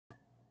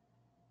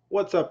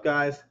What's up,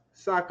 guys?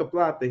 Saka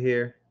Blata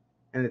here,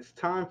 and it's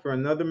time for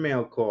another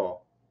mail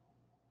call.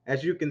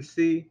 As you can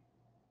see,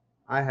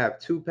 I have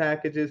two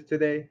packages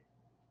today,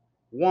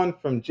 one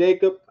from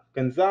Jacob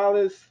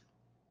Gonzalez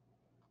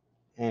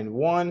and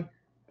one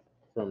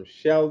from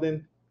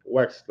Sheldon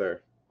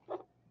Wexler.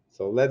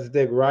 So let's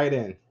dig right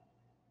in.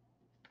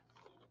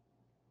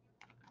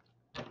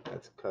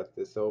 Let's cut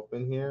this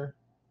open here.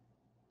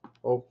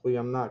 Hopefully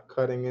I'm not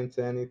cutting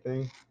into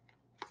anything.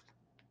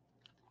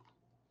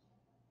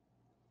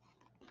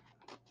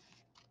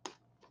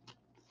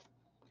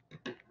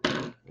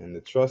 And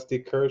the trusty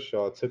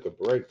Kershaw took a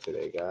break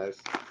today, guys.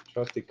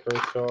 Trusty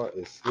Kershaw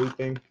is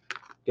sleeping,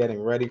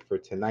 getting ready for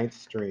tonight's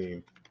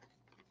stream.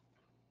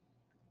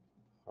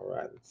 All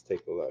right, let's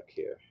take a look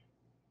here.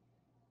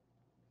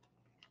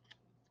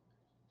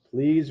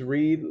 Please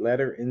read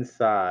letter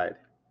inside.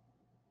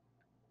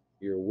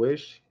 Your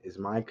wish is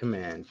my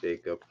command,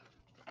 Jacob.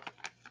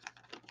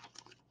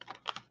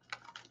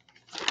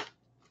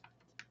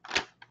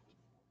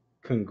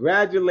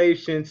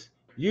 Congratulations,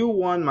 you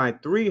won my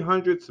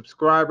 300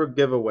 subscriber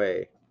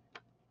giveaway.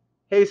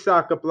 Hey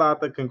Saka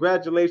Plata,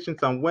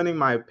 congratulations on winning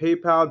my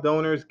PayPal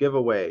donors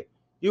giveaway.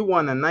 You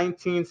won a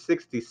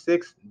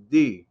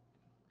 1966D.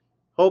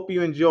 Hope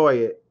you enjoy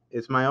it.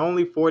 It's my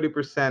only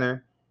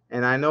 40%er,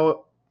 and I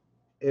know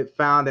it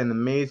found an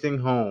amazing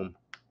home.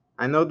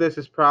 I know this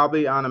is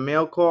probably on a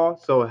mail call,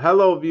 so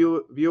hello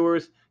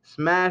viewers,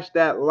 smash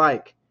that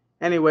like.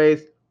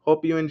 Anyways,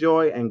 hope you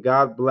enjoy and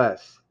God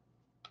bless.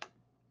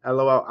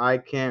 LOL, I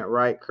can't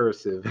write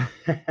cursive.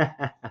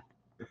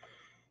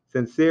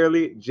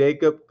 Sincerely,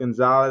 Jacob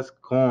Gonzalez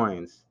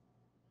Coins.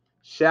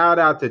 Shout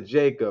out to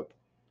Jacob.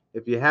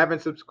 If you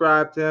haven't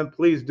subscribed to him,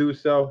 please do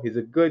so. He's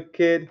a good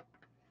kid.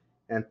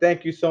 And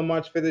thank you so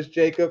much for this,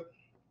 Jacob.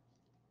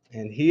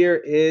 And here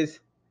is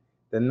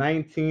the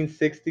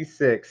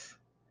 1966.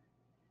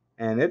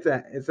 And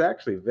it's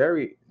actually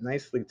very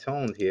nicely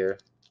toned here.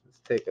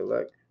 Let's take a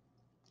look.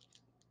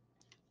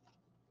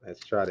 Let's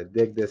try to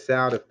dig this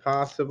out if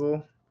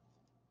possible.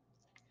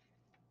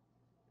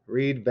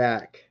 Read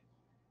back.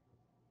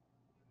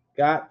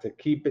 Got to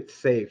keep it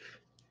safe.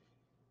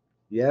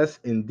 Yes,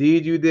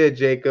 indeed you did,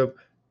 Jacob.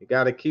 You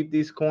got to keep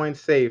these coins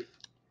safe.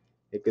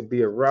 It could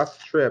be a rough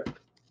trip.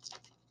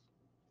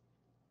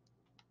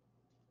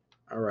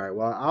 All right,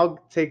 well, I'll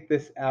take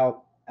this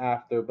out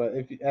after, but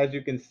as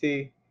you can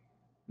see,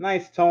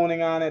 nice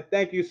toning on it.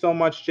 Thank you so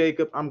much,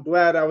 Jacob. I'm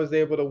glad I was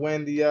able to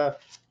win the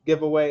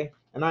giveaway,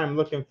 and I'm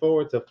looking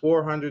forward to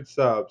 400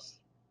 subs.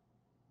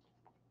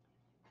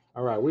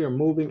 All right, we are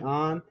moving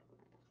on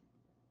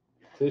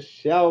to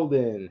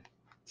Sheldon.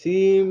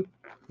 Team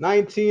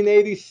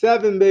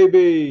 1987,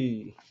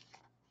 baby.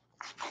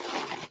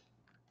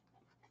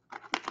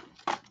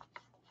 Let's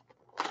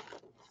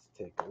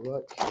take a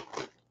look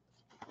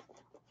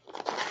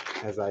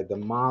as I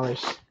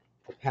demolish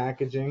the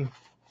packaging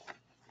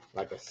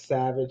like a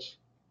savage.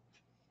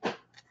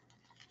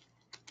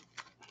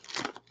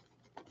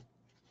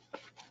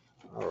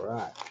 All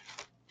right.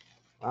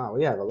 Wow,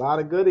 we have a lot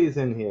of goodies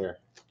in here.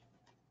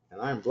 And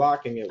I'm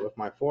blocking it with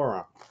my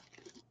forearm.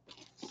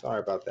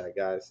 Sorry about that,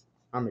 guys.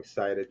 I'm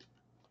excited.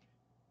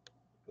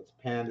 Let's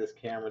pan this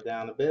camera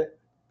down a bit.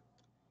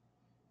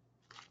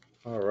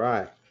 All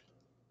right.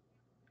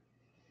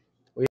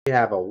 We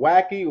have a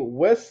wacky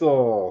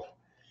whistle.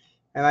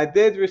 And I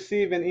did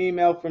receive an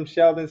email from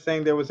Sheldon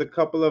saying there was a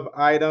couple of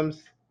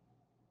items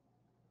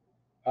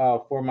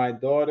for my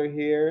daughter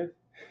here.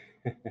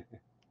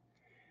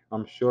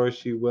 I'm sure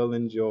she will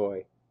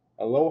enjoy.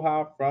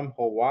 Aloha from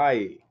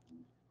Hawaii.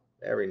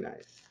 Very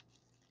nice.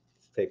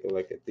 Let's take a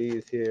look at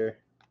these here.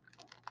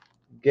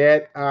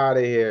 Get out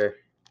of here.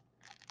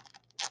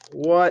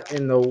 What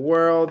in the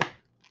world?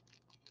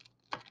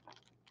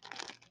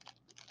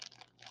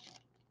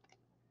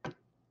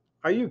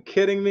 Are you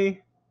kidding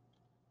me?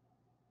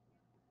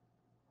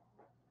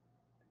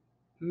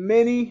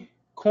 Mini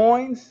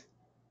coins?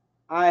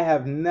 I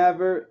have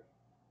never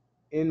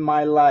in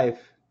my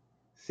life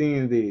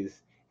seen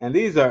these. And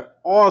these are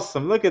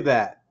awesome. Look at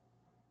that.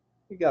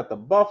 You got the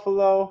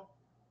buffalo,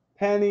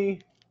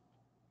 penny,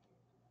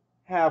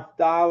 half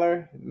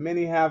dollar,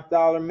 mini half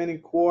dollar, mini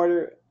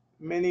quarter,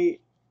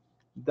 mini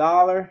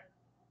dollar.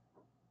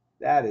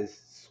 That is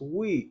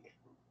sweet.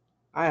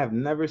 I have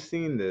never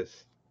seen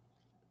this.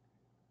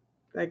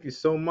 Thank you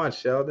so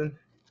much, Sheldon.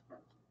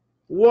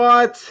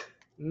 What?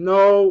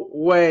 No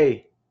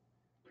way.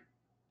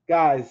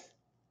 Guys,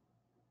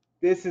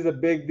 this is a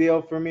big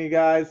deal for me,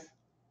 guys.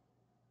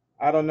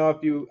 I don't know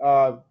if you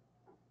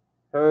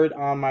heard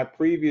on my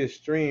previous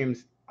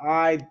streams,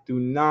 I do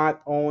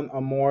not own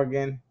a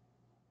Morgan,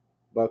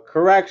 but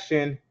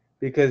correction,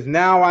 because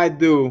now I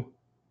do.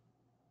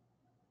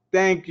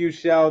 Thank you,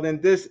 Sheldon.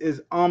 This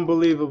is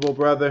unbelievable,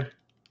 brother.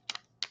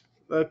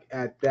 Look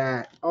at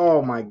that.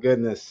 Oh, my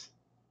goodness.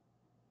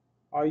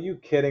 Are you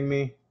kidding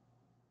me?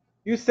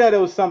 You said it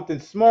was something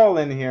small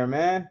in here,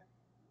 man.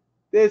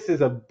 This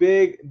is a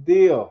big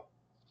deal.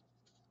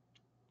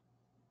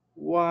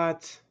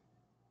 What?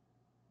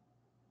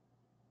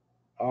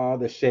 Oh,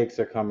 the shakes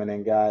are coming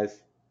in,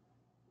 guys.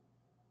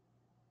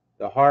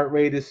 The heart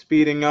rate is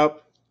speeding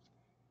up.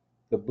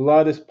 The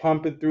blood is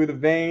pumping through the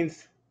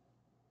veins.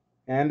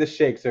 And the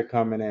shakes are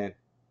coming in.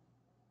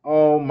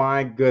 Oh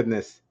my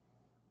goodness.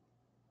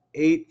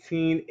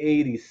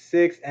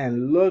 1886.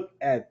 And look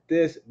at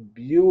this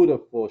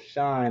beautiful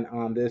shine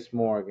on this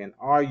Morgan.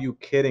 Are you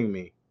kidding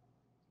me?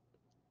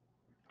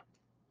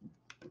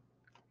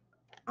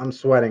 I'm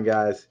sweating,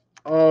 guys.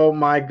 Oh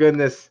my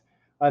goodness.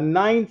 A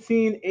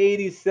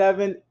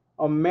 1987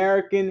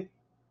 American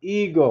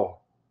Eagle.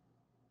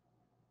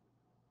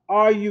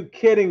 Are you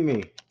kidding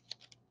me?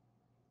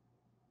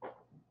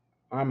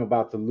 I'm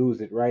about to lose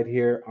it right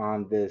here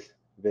on this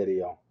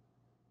video.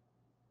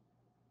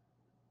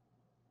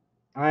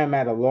 I am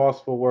at a loss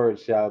for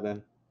words,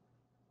 Sheldon.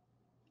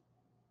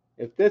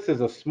 If this is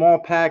a small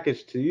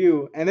package to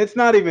you, and it's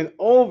not even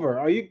over,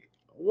 are you,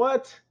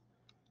 what?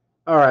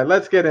 All right,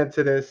 let's get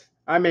into this.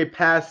 I may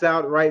pass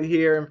out right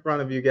here in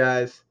front of you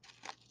guys.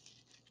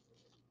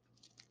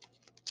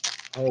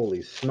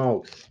 Holy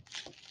smokes.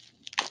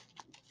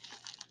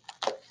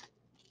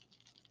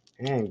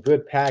 And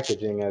good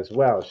packaging as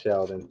well,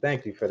 Sheldon.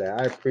 Thank you for that.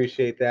 I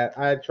appreciate that.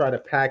 I try to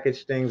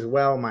package things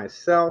well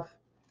myself.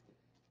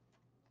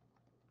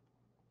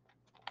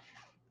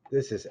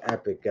 This is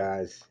epic,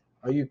 guys.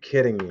 Are you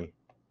kidding me?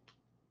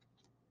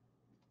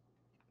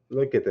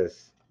 Look at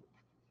this.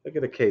 Look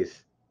at the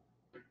case.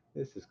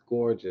 This is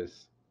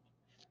gorgeous.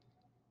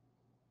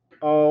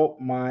 Oh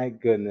my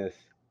goodness.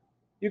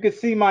 You can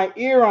see my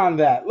ear on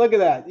that. Look at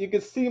that. You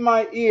can see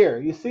my ear.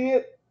 You see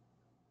it?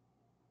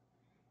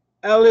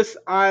 Ellis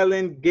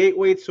Island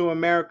Gateway to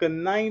America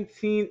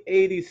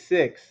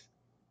 1986.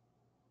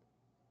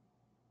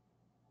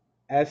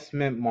 S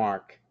Mint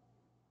mark.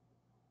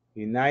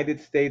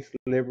 United States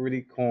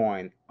Liberty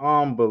coin.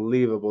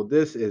 Unbelievable.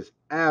 This is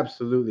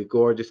absolutely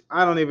gorgeous.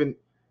 I don't even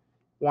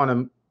want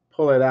to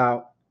pull it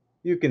out.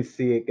 You can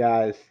see it,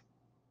 guys.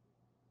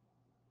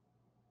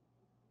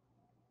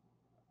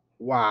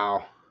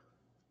 Wow.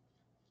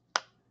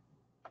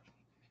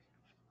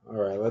 All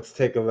right, let's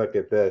take a look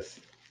at this.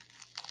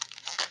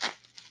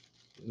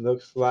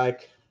 Looks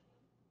like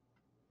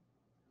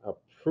a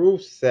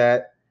proof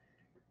set.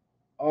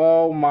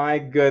 Oh my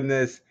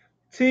goodness.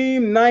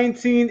 Team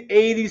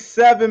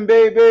 1987,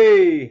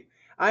 baby.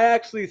 I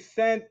actually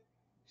sent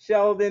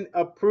Sheldon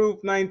a proof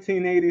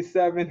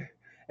 1987,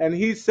 and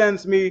he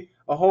sends me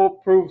a whole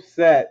proof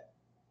set.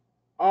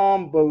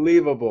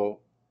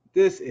 Unbelievable.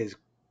 This is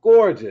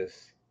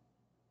gorgeous.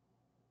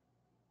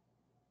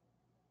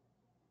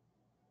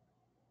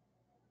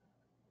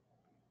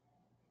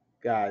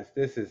 Guys,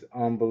 this is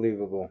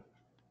unbelievable.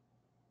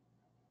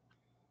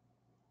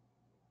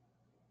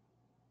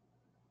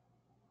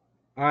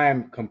 I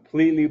am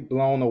completely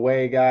blown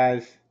away,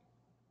 guys.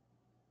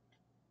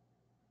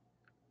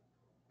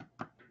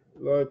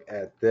 Look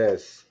at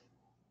this.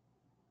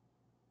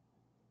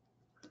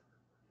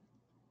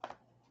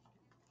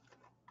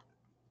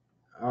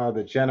 Oh,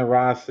 the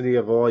generosity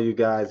of all you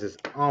guys is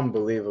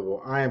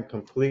unbelievable. I am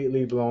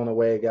completely blown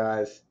away,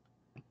 guys.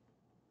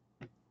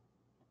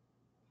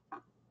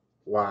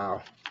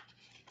 Wow.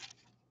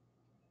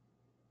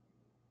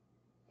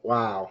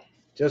 Wow.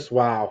 Just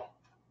wow.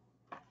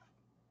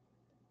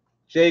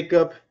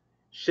 Jacob,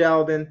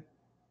 Sheldon,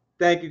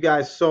 thank you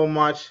guys so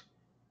much.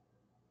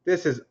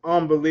 This is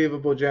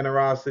unbelievable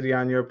generosity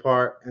on your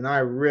part, and I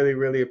really,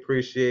 really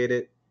appreciate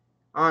it.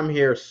 I'm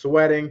here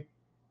sweating,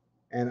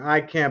 and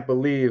I can't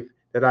believe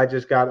that I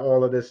just got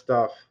all of this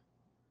stuff.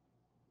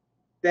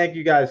 Thank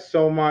you guys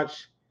so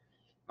much.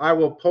 I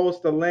will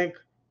post a link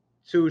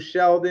to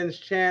Sheldon's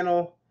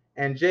channel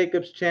and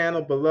Jacob's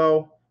channel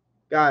below.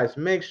 Guys,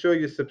 make sure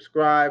you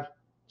subscribe.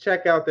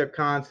 Check out their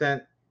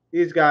content.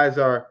 These guys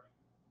are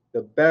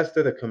the best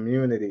of the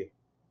community.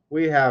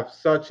 We have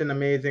such an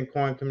amazing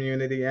coin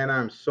community, and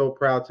I'm so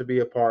proud to be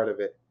a part of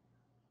it.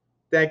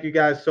 Thank you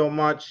guys so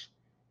much.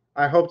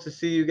 I hope to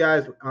see you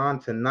guys on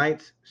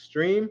tonight's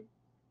stream.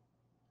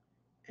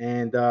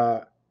 And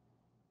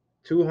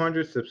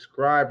 200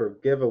 subscriber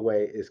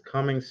giveaway is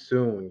coming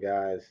soon,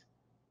 guys.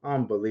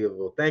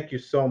 Unbelievable. Thank you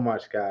so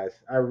much, guys.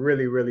 I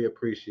really, really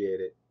appreciate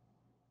it.